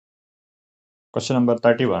Question number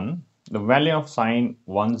 31. The value of sine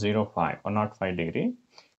 105 degree.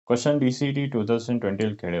 Question DCET 2020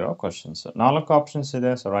 ಕೇಳಿರೋ questions 4 options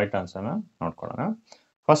ಇದೆ. So right ಆನ್ಸರ್ನ ನೋಡ್ಕೊಳ್ಳೋಣ.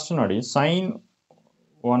 First ನೋಡಿ sign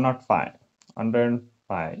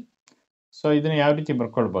 105 so ಇದನ್ನ ಯಾವ ರೀತಿ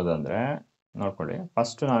ಬರ್ಕೊಳ್ಬೋದು ಅಂದರೆ ನೋಡ್ಕೊಳ್ಳಿ.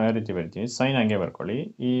 ಫಸ್ಟ್ ನಾವು ಯಾವ ರೀತಿ ಬರಿತೀವಿ, ಸೈನ್ ಹಂಗೆ ಬರ್ಕೊಳ್ಳಿ.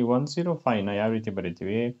 ಈ 105ನ ಯಾವ ರೀತಿ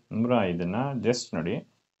ಬರಿತೀವಿ, 105ನ ಜಸ್ಟ್ ನೋಡಿ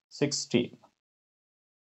 60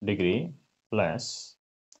 ಡಿಗ್ರಿ ಪ್ಲಸ್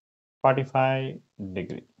 45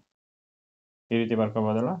 ಡಿಗ್ರಿ ಈ ರೀತಿ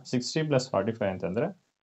ಬರ್ಕೋಬೋದಲ್ಲ. 60 ಪ್ಲಸ್ 45 ಅಂತಂದರೆ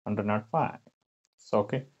 105. ಸೊ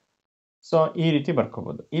ಓಕೆ, ಸೊ ಈ ರೀತಿ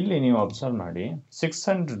ಬರ್ಕೋಬೋದು. ಇಲ್ಲಿ ನೀವು ಅಬ್ಸರ್ವ್ ಮಾಡಿ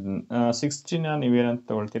 60ನ ನೀವೇನಂತ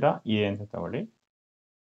ತಗೊಳ್ತೀರಾ, ಎ ಅಂತ ತಗೊಳ್ಳಿ.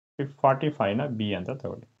 45ನ ಬಿ ಅಂತ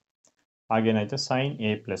ತಗೊಳ್ಳಿ. ಹಾಗೇನಾಯ್ತು, sine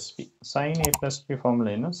A plus B. Sine A plus B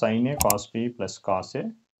formula ಏನು, sine A cos B plus cos A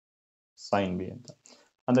sign B ಅಂತ.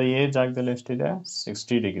 ಅಂದರೆ ಎ ಜಾಗದಲ್ಲಿ ಎಷ್ಟಿದೆ,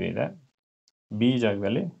 60 ಡಿಗ್ರಿ ಇದೆ. ಬಿ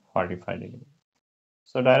ಜಾಗದಲ್ಲಿ 45 ಡಿಗ್ರಿ.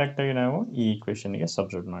 ಸೊ ಡೈರೆಕ್ಟಾಗಿ ನಾವು ಈ ಈಕ್ವೇಷನ್ಗೆ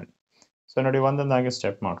ಸಬ್ಸ್ಟಿಟ್ಯೂಟ್ ಮಾಡಿ. ಸೊ ನೋಡಿ ಒಂದೊಂದಾಗಿ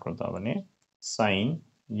ಸ್ಟೆಪ್ ಮಾಡ್ಕೊಳ್ತಾ ಬನ್ನಿ. ಸೈನ್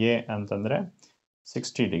ಎ ಅಂತಂದರೆ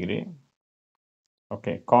 60 ಡಿಗ್ರಿ,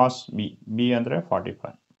 ಓಕೆ. ಕಾಸ್ ಬಿ, ಬಿ ಅಂದರೆ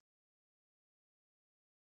 45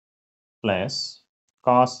 ಪ್ಲಸ್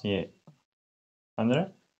ಕಾಸ್ ಎ ಅಂದರೆ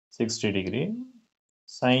 60 degree,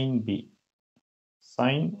 sign B,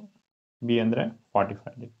 sign B ಅಂದರೆ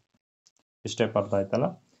 45 ಡಿಗ್ರಿ. ಈ ಸ್ಟೆಪ್ ಅರ್ಥ ಆಯ್ತಲ್ಲ.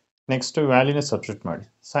 ನೆಕ್ಸ್ಟ್ ವ್ಯಾಲ್ಯೂನ ಸಬ್ಸ್ಟಿಟ್ಯೂಟ್ ಮಾಡಿ.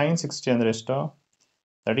 ಸೈನ್ 60 ಅಂದರೆ ಎಷ್ಟು,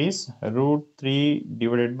 that is √3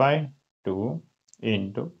 divided by 2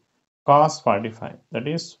 into cos 45 that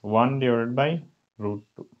is 1 divided by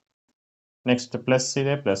 √2. Next plus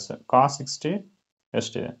ಇದೆ, ಪ್ಲಸ್ ಕಾಸ್ 60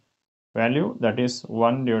 ಎಷ್ಟಿದೆ value, that is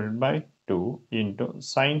 1 divided by 2 into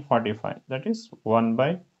sine 45 that is 1 by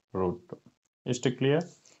 √2. ಇಷ್ಟು ಕ್ಲಿಯರ್.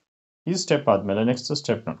 ಈ ಸ್ಟೆಪ್ ಆದಮೇಲೆ ನೆಕ್ಸ್ಟ್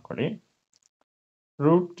ಸ್ಟೆಪ್ ನೋಡ್ಕೊಳ್ಳಿ.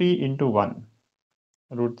 √3 into 1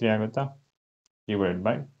 √3 ಆಗುತ್ತಾ, ಡಿವೈಡ್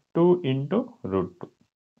ಬೈ 2 ಇಂಟು √2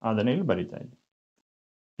 ಅದನ್ನು ಇಲ್ಲಿ ಬರೀತಾ ಇದ್ದೀನಿ.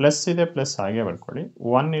 ಪ್ಲಸ್ ಇದೆ, ಪ್ಲಸ್ ಹಾಗೆ ಬರ್ಕೊಳ್ಳಿ.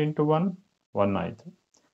 1 ಇಂಟು 1 ಆಯಿತು.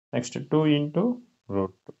 Next 2 into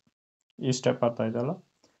 √2. ಈ ಸ್ಟೆಪ್ ಅರ್ಥ ಆಯ್ತಲ್ಲ.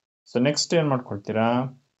 ಸೊ ನೆಕ್ಸ್ಟ್ ಏನು ಮಾಡ್ಕೊಳ್ತೀರಾ,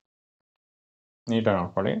 ನೀಟಾಗಿ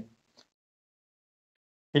ನೋಡ್ಕೊಳ್ಳಿ.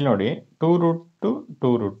 ಇಲ್ಲಿ ನೋಡಿ 2√2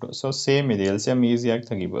 2√2 ಸೊ ಸೇಮ್ ಇದೆ. LCM ಈಸಿಯಾಗಿ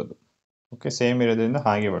ತೆಗಿಬೋದು. ಓಕೆ, ಸೇಮ್ ಇರೋದ್ರಿಂದ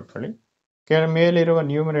ಹಾಗೆ ಬರ್ಕೊಳ್ಳಿ. ಮೇಲಿರುವ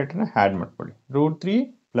ನ್ಯೂಮರೇಟರ್ನ ಆ್ಯಡ್ ಮಾಡ್ಕೊಳ್ಳಿ. √3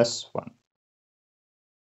 ಪ್ಲಸ್ 1.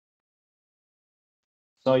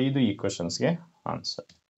 ಸೊ ಇದು ಈ ಕ್ವಶನ್ಸ್ಗೆ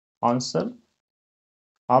ಆನ್ಸರ್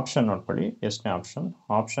ಆಪ್ಷನ್ ನೋಡ್ಕೊಳ್ಳಿ. ಎಷ್ಟನೇ option,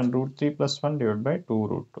 option √3 plus 1 divide by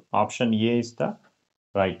 2√2. Option A is the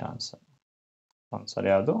right answer. Answer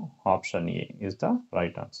ಯಾವುದು, option A is the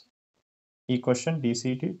right answer. ಈ question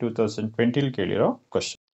DCET 2020 ಕೇಳಿರೋ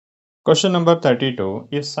question. Question number 32.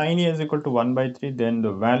 If sin A is equal to 1 by 3, then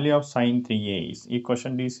the value of sin 3A is. ಈ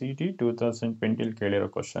question DCET 2020 ಕೇಳಿರೋ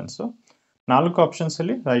questions. 4 options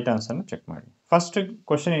ಅಲ್ಲಿ right ಆನ್ಸರ್ನ check ಮಾಡಿ. First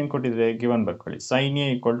question ಏನು ಕೊಟ್ಟಿದ್ರೆ, given ಬರ್ಕೊಳ್ಳಿ. sin A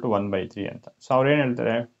equal to 1 by 3 ಅಂತ. So ಅವ್ರು ಏನು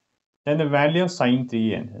ಹೇಳ್ತಾರೆ, then the value of sin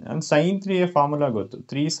 3A ಅಂತ. and sin 3A ಫಾರ್ಮುಲಾ ಗೊತ್ತು,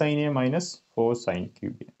 3 sin A minus 4 sin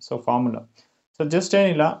cube A. So formula, so just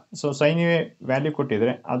ಏನಿಲ್ಲ. ಸೊ ಸೈನ್ ಎ ವ್ಯಾಲ್ಯೂ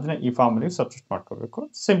ಕೊಟ್ಟಿದ್ರೆ ಅದನ್ನ ಈ ಫಾರ್ಮುಲಿಗೆ ಸಬ್ಸ್ಟಿಟ್ಯೂಟ್ ಮಾಡ್ಕೋಬೇಕು,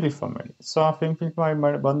 ಸಿಂಪ್ಲಿಫೈ ಮಾಡಿ. ಸೊ ಆ ಸಿಂಪ್ಲಿಫೈ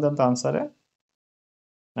ಮಾಡಿ ಬಂದಂಥ ಆನ್ಸರೇ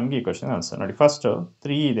ನಮಗೆ ಈ ಕ್ವಶನ್ ಆನ್ಸರ್. ನೋಡಿ ಫಸ್ಟ್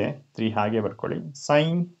 3 ಇದೆ, 3 ಹಾಗೆ ಬರ್ಕೊಳ್ಳಿ.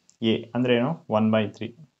 ಸೈನ್ ಎ ಅಂದರೆ ಏನು, 1 by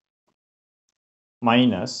 3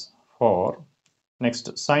 minus 4. Next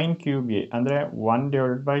sine cube A ಅಂದರೆ 1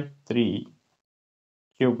 ಡಿವೈಡೆಡ್ ಬೈ 3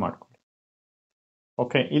 ಕ್ಯೂಬ್ ಮಾಡ್ಕೊಳ್ಳಿ.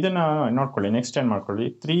 ಓಕೆ, ಇದನ್ನು ನೋಡ್ಕೊಳ್ಳಿ. ನೆಕ್ಸ್ಟ್ ಏನು ಮಾಡ್ಕೊಳ್ಳಿ,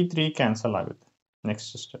 3 3 ಕ್ಯಾನ್ಸಲ್ ಆಗುತ್ತೆ.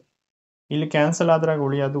 ನೆಕ್ಸ್ಟ್ ಸ್ಟೆಪ್, ಇಲ್ಲಿ ಕ್ಯಾನ್ಸಲ್ ಆದ್ರಾಗ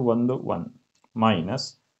ಉಳಿಯೋದು 1 1 ಮೈನಸ್.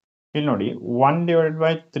 ಇಲ್ಲಿ ನೋಡಿ 1 ಡಿವೈಡೆಡ್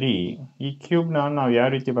ಬೈ 3 ಈ ಕ್ಯೂಬ್ನ ನಾವು ಯಾವ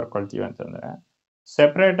ರೀತಿ ಬರ್ಕೊಳ್ತೀವಿ ಅಂತಂದರೆ,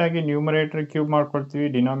 ಸೆಪ್ರೇಟ್ ಆಗಿ ನ್ಯೂಮರೇಟರ್ ಕ್ಯೂಬ್ ಮಾಡ್ಕೊಳ್ತೀವಿ,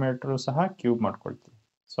 ಡಿನಾಮಿನೇಟರ್ ಸಹ ಕ್ಯೂಬ್ ಮಾಡ್ಕೊಳ್ತೀವಿ.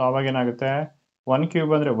 ಸೊ ಅವಾಗ ಏನಾಗುತ್ತೆ, 1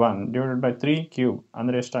 ಕ್ಯೂಬ್ ಅಂದರೆ 1 ಡಿವೈಡೆಡ್ ಬೈ 3 ಕ್ಯೂಬ್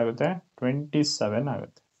ಅಂದರೆ ಎಷ್ಟಾಗುತ್ತೆ, 27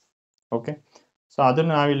 ಆಗುತ್ತೆ. ಓಕೆ, ಸೊ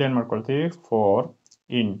ಅದನ್ನು ನಾವು ಇಲ್ಲಿ ಏನು ಮಾಡ್ಕೊಳ್ತೀವಿ, 4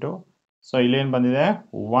 ಇಂಟು, ಸೊ ಇಲ್ಲೇನು ಬಂದಿದೆ,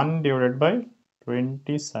 1 ಡಿವೈಡೆಡ್ ಬೈ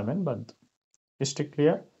 27 ಬಂತು. ಇಷ್ಟು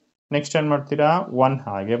ಕ್ಲಿಯರ್. ನೆಕ್ಸ್ಟ್ ಏನು ಮಾಡ್ತೀರಾ, 1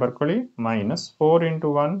 ಹಾಗೆ ಬರ್ಕೊಳ್ಳಿ, ಮೈನಸ್ 4 ಇಂಟು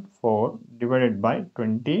 1 4 ಡಿವೈಡೆಡ್ ಬೈ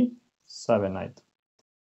 27 ಆಯಿತು.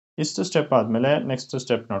 ಇಷ್ಟು ಸ್ಟೆಪ್ ಆದಮೇಲೆ ನೆಕ್ಸ್ಟ್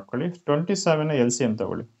ಸ್ಟೆಪ್ ನೋಡ್ಕೊಳ್ಳಿ. 27ನ LCM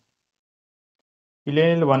ತಗೊಳ್ಳಿ.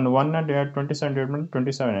 ಇಲ್ಲೇನಿಲ್ಲ, 1 27 ಡಿವೈಡ್ ಮಾಡಿ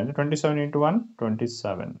 27 ಅಂದರೆ 27 ಇಂಟು 1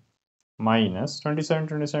 27 ಮೈನಸ್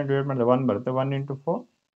 27 ಡಿವೈಡ್ ಮಾಡಿದ್ರೆ 1 ಬರುತ್ತೆ, 1 ಇಂಟು 4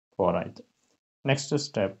 4 ಆಯಿತು. ನೆಕ್ಸ್ಟ್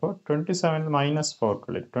ಸ್ಟೆಪ್ 27 ಮೈನಸ್ 4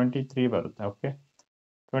 ಕೊಳ್ಳಿ, 23 ಬರುತ್ತೆ. Okay,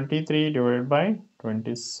 23 divided by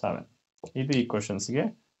 27. ಇದು ಈ ಕ್ವಶನ್ಸ್ಗೆ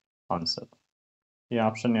ಆನ್ಸರ್. ಈ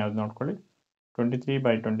ಆಪ್ಷನ್ ಯಾವ್ದು ನೋಡ್ಕೊಳ್ಳಿ, 23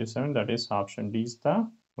 by 27, that is option D is the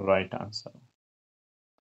right answer.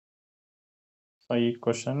 So ಈ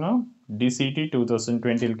question DCET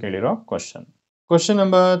 2020 ಕೇಳಿರೋ question. Question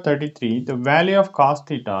number 33. The value of cos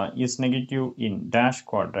theta is negative in dash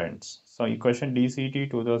quadrants. So, ಈ question DCET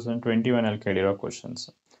 2021 ಅಲ್ಲಿ ಕೇಳಿರೋ questions.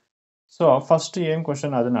 So first ಏನು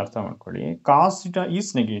question ಅದನ್ನ ಅರ್ಥ ಮಾಡ್ಕೊಳ್ಳಿ. Cos theta is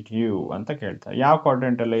negative ಅಂತ ಕೇಳ್ತಾರೆ. ಯಾವ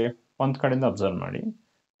ಕ್ವಾಡ್ರೆಂಟ್ ಅಲ್ಲಿ? ಒಂದು ಕಡೆಯಿಂದ ಅಬ್ಸರ್ವ್ ಮಾಡಿ.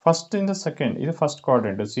 ಫಸ್ಟ್ ಇಂದ ಸೆಕೆಂಡ್, ಇದು ಫಸ್ಟ್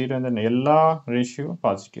ಕ್ವಾಡ್ರೆಂಟ್ 0 ಅಂದ್ರೆ ಎಲ್ಲ ರೇಷಿಯೋ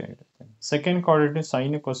ಪಾಸಿಟಿವ್ ಆಗಿರುತ್ತೆ. ಸೆಕೆಂಡ್ ಕ್ವಾಡ್ರೆಂಟ್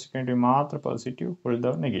ಸೈನ್ ಕೊಸೆಕೆಂಟ್ ಮಾತ್ರ ಪಾಸಿಟಿವ್,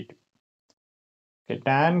 ಉಳಿದವು ನೆಗೆಟಿವ್. ಓಕೆ,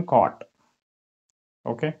 ಟ್ಯಾನ್ ಕಾಟ್,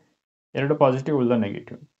 ಓಕೆ, ಎರಡು ಪಾಸಿಟಿವ್ ಉಳಿದ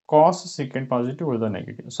ನೆಗೆಟಿವ್. ಕಾಸ್ ಸೆಕೆಂಡ್ ಪಾಸಿಟಿವ್ ಉಳಿದ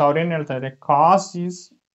ನೆಗೆಟಿವ್. ಸೊ ಅವ್ರೇನು ಹೇಳ್ತಾ ಇದ್ದಾರೆ? ಕಾಸ್ ಈಸ್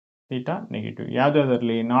ಥೀಟಾ ನೆಗೆಟಿವ್.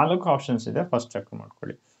 ಯಾವುದಾದ್ರಲ್ಲಿ 4 ಆಪ್ಷನ್ಸ್ ಇದೆ, ಫಸ್ಟ್ ಚೆಕ್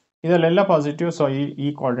ಮಾಡ್ಕೊಳ್ಳಿ. ಇದರಲ್ಲೆಲ್ಲ ಪಾಸಿಟಿವ್, ಸೊ ಈ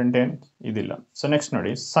ಕ್ವಾಡ್ರೆಂಟ್ ಏನು ಇದಿಲ್ಲ. ಸೊ ನೆಕ್ಸ್ಟ್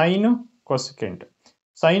ನೋಡಿ, sign cosecant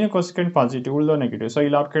positive, ಉಳಿದೋ negative. So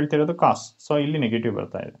ಇಲ್ಲಿ ಅವ್ರು ಕೇಳ್ತಿರೋದು ಕಾಸ್, ಸೊ ಇಲ್ಲಿ ನೆಗೆಟಿವ್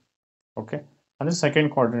ಬರ್ತಾ ಇದೆ. ಓಕೆ, ಅಂದರೆ ಸೆಕೆಂಡ್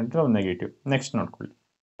ಕ್ವಾಡ್ರೆಂಟ್ ಒಂದು ನೆಗೆಟಿವ್. ನೆಕ್ಸ್ಟ್ ನೋಡ್ಕೊಳ್ಳಿ,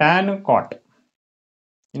 ಟ್ಯಾನ್ ಕಾಟ್,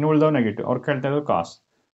 ಇನ್ನು ಉಳಿದೋ ನೆಗೆಟಿವ್. ಅವ್ರು ಕೇಳ್ತಾ ಇರೋದು ಕಾಸ್,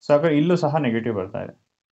 ಸೊ ಹಾಗಾದ್ರೆ ಇಲ್ಲೂ ಸಹ ನೆಗೆಟಿವ್ ಬರ್ತಾ ಇದೆ.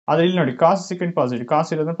 ಆದರೆ ಇಲ್ಲಿ ನೋಡಿ, ಕಾಸ್ ಸೆಕೆಂಡ್ ಪಾಸಿಟಿವ್, ಕಾಸ್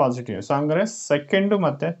ಇರೋದ್ರೆ ಪಾಸಿಟಿವ್. ಸೊ ಹಂಗಾರೆ ಸೆಕೆಂಡು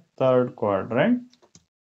ಮತ್ತು ಥರ್ಡ್ ಕ್ವಾಡ್ರೆಂಟ್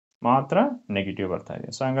ಮಾತ್ರ ನೆಗೆಟಿವ್ ಬರ್ತಾ ಇದೆ.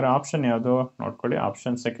 ಸೊ ಹಂಗಾರೆ ಆಪ್ಷನ್ ಯಾವುದು ನೋಡ್ಕೊಳ್ಳಿ.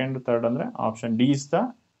 ಆಪ್ಷನ್ ಸೆಕೆಂಡ್ ಥರ್ಡ್ ಅಂದರೆ option D is the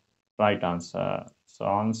right answer. So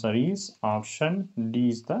answer is option D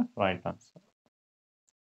is the right answer.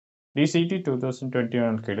 DCET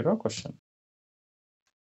 2021 ಕೇಳಿರೋ question.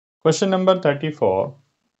 Question number 34.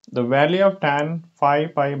 The value of tan 5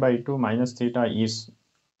 pi by 2 minus theta is.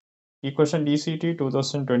 ಈ question DCET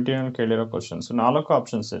 2021 ಕೇಳಿರೋ question. So 4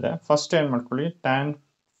 options ಇದೆ. First ಏನು ಮಾಡ್ಕೊಳ್ಳಿ, tan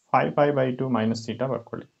 5 pi by 2 minus theta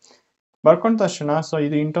ಬರ್ಕೊಳ್ಳಿ. ಬರ್ಕೊಂಡ ತಕ್ಷಣ so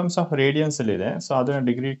ಇದು in terms of radiance ಅಲ್ಲಿ ಇದೆ. So ಅದನ್ನ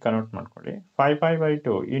ಡಿಗ್ರಿ ಕನ್ವರ್ಟ್ ಮಾಡ್ಕೊಳ್ಳಿ. 5 pi by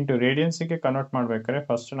 2 ಇಂಟು ರೇಡಿಯನ್ಸಿಗೆ ಕನ್ವರ್ಟ್ ಮಾಡ್ಬೇಕಾದ್ರೆ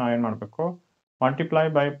ಫಸ್ಟ್ ನಾವು ಏನು ಮಾಡಬೇಕು, multiply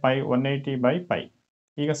by pi 180 by pi.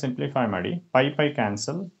 ಈಗ ಸಿಂಪ್ಲಿಫೈ ಮಾಡಿ, ಪೈ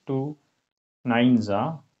ಕ್ಯಾನ್ಸಲ್, 2 9s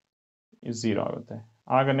 0 ಆಗುತ್ತೆ.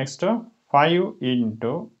 ಆಗ ನೆಕ್ಸ್ಟ್ 5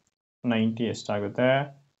 ಇಂಟು 90 ಎಷ್ಟಾಗುತ್ತೆ?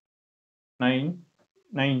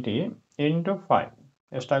 90 ಇಂಟು 5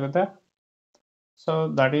 ಎಷ್ಟಾಗುತ್ತೆ? ಸೊ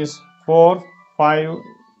ದಟ್ ಈಸ್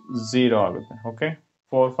 450 ಆಗುತ್ತೆ. ಓಕೆ,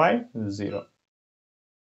 450,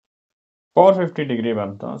 450 ಡಿಗ್ರಿ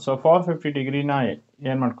ಬಂತು. ಸೊ 450 ಡಿಗ್ರಿನ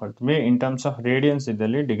ಏನು ಮಾಡ್ಕೊಳ್ತೀವಿ, ಇನ್ ಟರ್ಮ್ಸ್ ಆಫ್ ರೇಡಿಯನ್ಸ್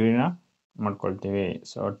ಇದ್ದಲ್ಲಿ ಡಿಗ್ರಿನ ಮಾಡ್ಕೊಳ್ತೀವಿ.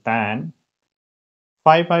 ಸೊ ಟ್ಯಾನ್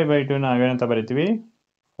 5 pi by 2 ನಾವೇನಂತ ಬರಿತೀವಿ,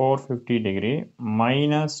 450 ಡಿಗ್ರಿ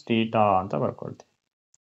ಮೈನಸ್ ಥೀಟಾ ಅಂತ ಬರ್ಕೊಳ್ತೀವಿ.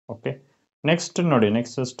 ಓಕೆ, ನೆಕ್ಸ್ಟ್ ನೋಡಿ,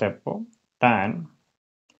 ನೆಕ್ಸ್ಟ್ ಸ್ಟೆಪ್ಪು ಟ್ಯಾನ್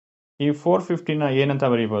ಈ 450ನ ಏನಂತ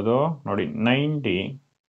ಬರೀಬೋದು ನೋಡಿ, 90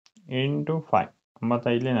 ಇಂಟು 5,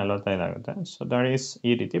 95 45 ಆಗುತ್ತೆ. ಸೊ ದಟ್ ಈಸ್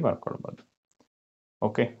ಈ ರೀತಿ ಬರ್ಕೊಳ್ಬೋದು.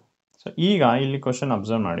 ಓಕೆ, ಸೊ ಈಗ ಇಲ್ಲಿ ಕ್ವಶನ್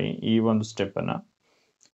ಅಬ್ಸರ್ವ್ ಮಾಡಿ, ಈ ಒಂದು ಸ್ಟೆಪ್ಪನ್ನು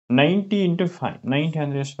 90 ಇಂಟು 5, 90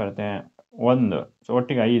 ಅಂದರೆ ಎಷ್ಟು ಬರುತ್ತೆ? 1, ಸೊ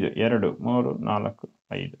ಒಟ್ಟಿಗೆ 5, 2 3 4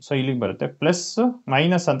 5. ಸೊ ಇಲ್ಲಿಗೆ ಬರುತ್ತೆ. ಪ್ಲಸ್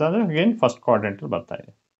ಮೈನಸ್ ಅಂತಂದರೆ ಅಗೇನ್ ಫಸ್ಟ್ ಕ್ವಾಡ್ರೆಂಟಲ್ಲಿ ಬರ್ತಾ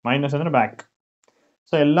ಇದೆ. ಮೈನಸ್ ಅಂದರೆ ಬ್ಯಾಕ್.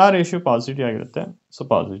 ಸೊ ಎಲ್ಲ ರೇಷಿಯೋ ಪಾಸಿಟಿವ್ ಆಗಿರುತ್ತೆ. So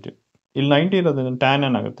positive. ಇಲ್ಲಿ 90 ಇರೋದ್ರಿಂದ ಟ್ಯಾನ್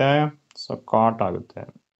ಏನಾಗುತ್ತೆ? ಸೊ ಕಾಟ್ ಆಗುತ್ತೆ.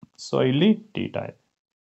 ಸೊ ಇಲ್ಲಿ ಥೀಟಾ ಇದೆ.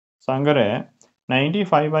 ಸೊ ಹಂಗಾರೆ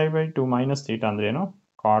 95 by 2 ಮೈನಸ್ ಥೀಟಾ ಅಂದ್ರೆ ಏನು?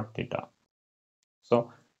 Cot theta. ಸೊ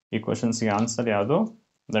ಈ ಕ್ವಶನ್ಸ್ಗೆ ಆನ್ಸರ್ ಯಾವುದು?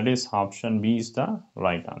 That is option B is the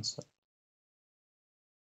right answer.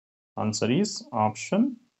 Answer is option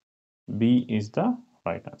B is the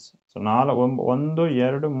right answer. So 1 2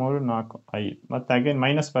 3 4 5 ಮತ್ತೆ ಅಗೇನ್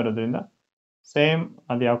ಮೈನಸ್ ಬರೋದ್ರಿಂದ ಸೇಮ್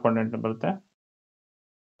ಅದು ಯಾವ ಕ್ವಾಡ್ರೆಂಟ್ ಬರುತ್ತೆ?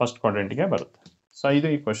 ಫಸ್ಟ್ ಕ್ವಾಡ್ರೆಂಟ್ಗೆ ಬರುತ್ತೆ. ಸೊ ಇದು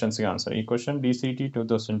ಈ ಕ್ವಶನ್ಸ್ಗೆ ಆನ್ಸರ್. ಈ ಕ್ವಶನ್ DCET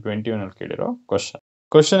 2021 ಅಲ್ಲಿ ಕೇಳಿರೋ question.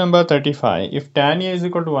 Question number 35. If tan A is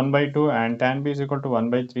equal to 1 by 2 and tan B is equal to 1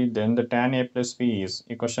 by 3, then the tan A plus B is.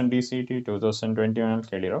 ಈ question DCET 2021 ಅಲ್ಲಿ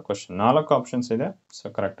ಕೇಳಿರೋ question. 4 options ಇದೆ. So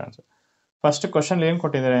correct answer. First question ಏನು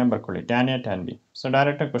ಕೊಟ್ಟಿದ್ದಾರೆ ಬರ್ಕೊಳ್ಳಿ, tan A tan B. So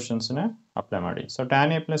direct ಕ್ವಶನ್ಸ್ನ apply ಮಾಡಿ. So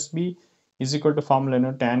tan A plus B is equal to formula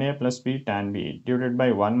ಏನು? tan A plus B tan B divided by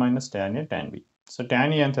 1 minus tan A tan B. So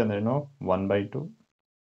tan A ಅಂತಂದ್ರೇನು? 1 by 2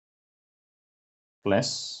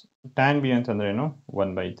 plus tan B ಅಂತಂದ್ರೇನು?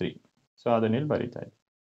 1 by 3. So ಅದನ್ನ ಇಲ್ಲಿ ಬರೀತಾ ಇದೆ,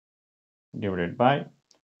 divided by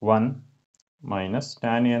 1 minus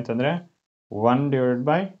tan A ಅಂತಂದರೆ 1 divided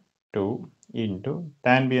by 2 into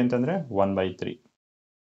tan B ಅಂತಂದರೆ 1 by 3.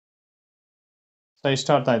 So ಇಷ್ಟ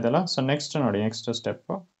ಅರ್ಥ ಆಯ್ತಲ್ಲ. ಸೊ ನೆಕ್ಸ್ಟ್ ನೋಡಿ, ನೆಕ್ಸ್ಟ್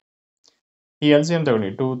ಸ್ಟೆಪ್ ಈ LCM ತಗೊಳ್ಳಿ,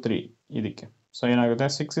 2 3 ಇದಕ್ಕೆ. ಸೊ ಏನಾಗುತ್ತೆ,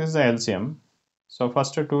 6 is the LCM. So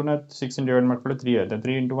first 2ನ 6 divide ಮಾಡ್ಕೊಳ್ಳಿ, 3 ಆಗುತ್ತೆ.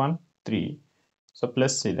 3 ಇಂಟು 1 3. ಸೊ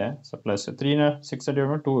ಪ್ಲಸ್ ಇದೆ. ಸೊ ಪ್ಲಸ್ 3ನ 6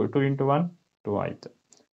 ಡಿವೈಡ್ ಮಾಡಿ 2 ಇಂಟು 1 2 ಆಯಿತು.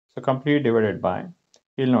 ಸೊ ಕಂಪ್ಲೀಟ್ ಡಿವೈಡೆಡ್ ಬೈ,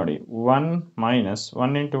 ಇಲ್ಲಿ ನೋಡಿ 1 minus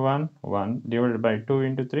 1 into 1 1 divided by 2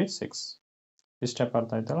 into 3 6. ಈ ಸ್ಟೆಪ್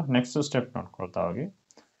ಅರ್ಥ ಆಯ್ತಲ್ಲ. ನೆಕ್ಸ್ಟ್ ಸ್ಟೆಪ್ ನೋಡ್ಕೊಳ್ತಾ ಹೋಗಿ,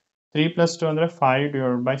 3 ಪ್ಲಸ್ 2 ಅಂದರೆ 5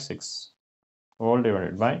 divided by 6 whole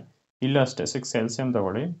divided by, ಇಲ್ಲೂ ಅಷ್ಟೇ 6 LCM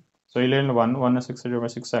ತಗೊಳ್ಳಿ. ಸೊ ಇಲ್ಲೇನು 1 6 ಡಿವೈಡ್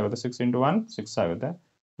ಬೈ 6 ಆಗುತ್ತೆ. 6 ಇಂಟು 1 6 ಆಗುತ್ತೆ,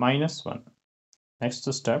 ಮೈನಸ್ 1. ನೆಕ್ಸ್ಟ್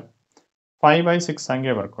ಸ್ಟೆಪ್ 5 ಬೈ 6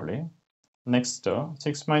 ಹಂಗೆ ಬರ್ಕೊಳ್ಳಿ. ನೆಕ್ಸ್ಟ್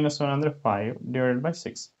 6 ಮೈನಸ್ 1 ಅಂದರೆ 5 divided by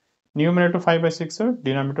 6. Numerator 5/6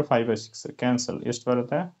 denominator 5/6 cancel ಎಷ್ಟು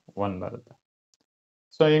ಬರುತ್ತೆ 1 ಬರುತ್ತೆ.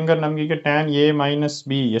 ಸೊ ಹೆಂಗ ನಮ್ಗೀಗ ಟ್ಯಾನ್ ಎ ಮೈನಸ್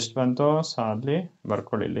ಬಿ ಎಷ್ಟು ಬಂತು ಅಲ್ಲಿ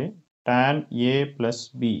ಬರ್ಕೊಳ್ಳಿ ಇಲ್ಲಿ ಟ್ಯಾನ್ ಎ ಪ್ಲಸ್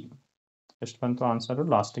ಬಿ ಎಷ್ಟು ಬಂತು ಆನ್ಸರು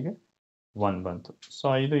ಲಾಸ್ಟಿಗೆ 1 ಬಂತು. ಸೊ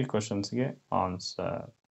ಇದು ಈ ಕ್ವಶನ್ಸ್ಗೆ ಆನ್ಸರ್.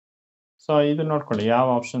 ಸೊ ಇದು ನೋಡ್ಕೊಳ್ಳಿ ಯಾವ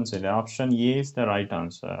ಆಪ್ಷನ್ಸ್ ಇದೆ. Option A is the right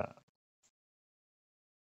answer.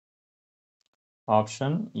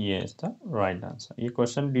 Option A is the right answer. ಈ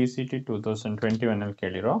ಕ್ವಶನ್ DCET 2021 ಅಲ್ಲಿ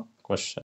ಕೇಳಿರೋ ಕ್ವಶನ್.